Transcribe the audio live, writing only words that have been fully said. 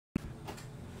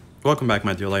Welcome back,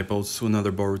 my dear Lipos, to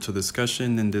another Boruto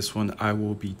discussion. In this one, I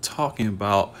will be talking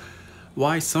about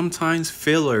why sometimes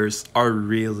fillers are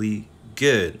really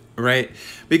good, right?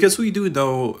 Because we do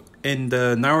know in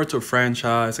the Naruto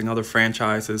franchise and other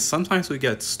franchises, sometimes we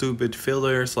get stupid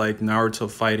fillers like Naruto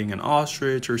fighting an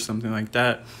ostrich or something like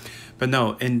that. But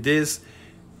no, in this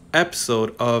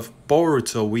episode of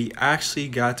Boruto, we actually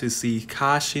got to see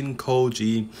Kashin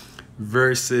Koji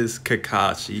versus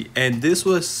Kakashi. And this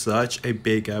was such a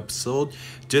big episode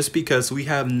just because we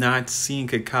have not seen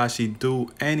Kakashi do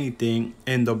anything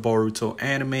in the Boruto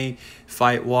anime.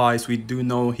 Fight wise, we do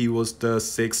know he was the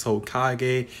 6th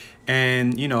Hokage,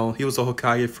 and you know, he was a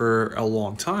Hokage for a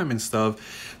long time and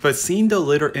stuff. But seeing the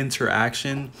little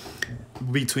interaction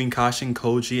between Kashi and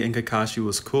Koji and Kakashi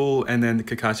was cool, and then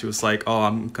Kakashi was like, oh,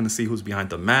 I'm gonna see who's behind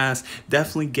the mask.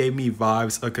 Definitely gave me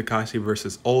vibes of Kakashi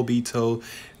versus Obito.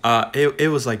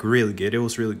 It was like really good. It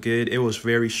was really good. It was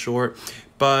very short,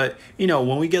 but you know,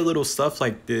 when we get little stuff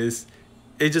like this,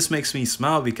 it just makes me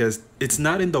smile because it's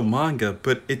not in the manga,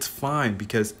 but it's fine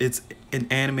because it's an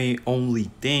anime only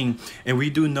thing. And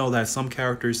we do know that some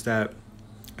characters that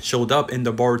showed up in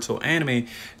the Boruto anime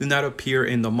do not appear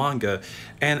in the manga.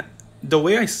 And the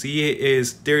way I see it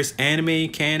is there's anime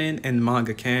canon and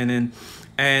manga canon.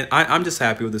 And I'm just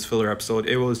happy with this filler episode.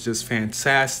 It was just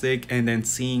fantastic. And then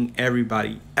seeing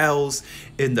everybody else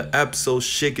in the episode,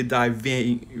 Shikadai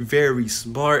being very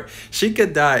smart.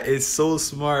 Shikadai is so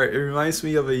smart. It reminds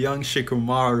me of a young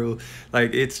Shikamaru.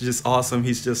 Like, it's just awesome.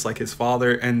 He's just like his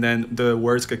father. And then the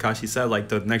words Kakashi said, like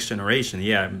the next generation.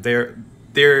 Yeah,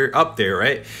 they're up there,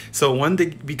 right? So when they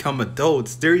become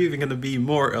adults, they're even gonna be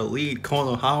more elite.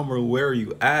 Konohamaru, where are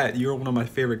you at? You're one of my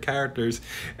favorite characters.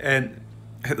 And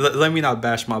let me not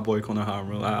bash my boy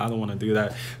Konohamaru. I don't want to do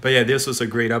that. But yeah, this was a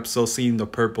great episode. Seeing the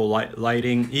purple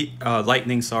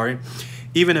lightning, sorry.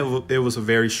 Even if it was a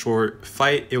very short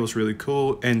fight, it was really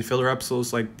cool. And filler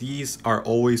episodes like these are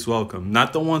always welcome.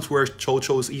 Not the ones where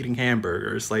Chocho's eating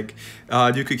hamburgers. Like,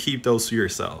 you could keep those to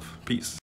yourself. Peace.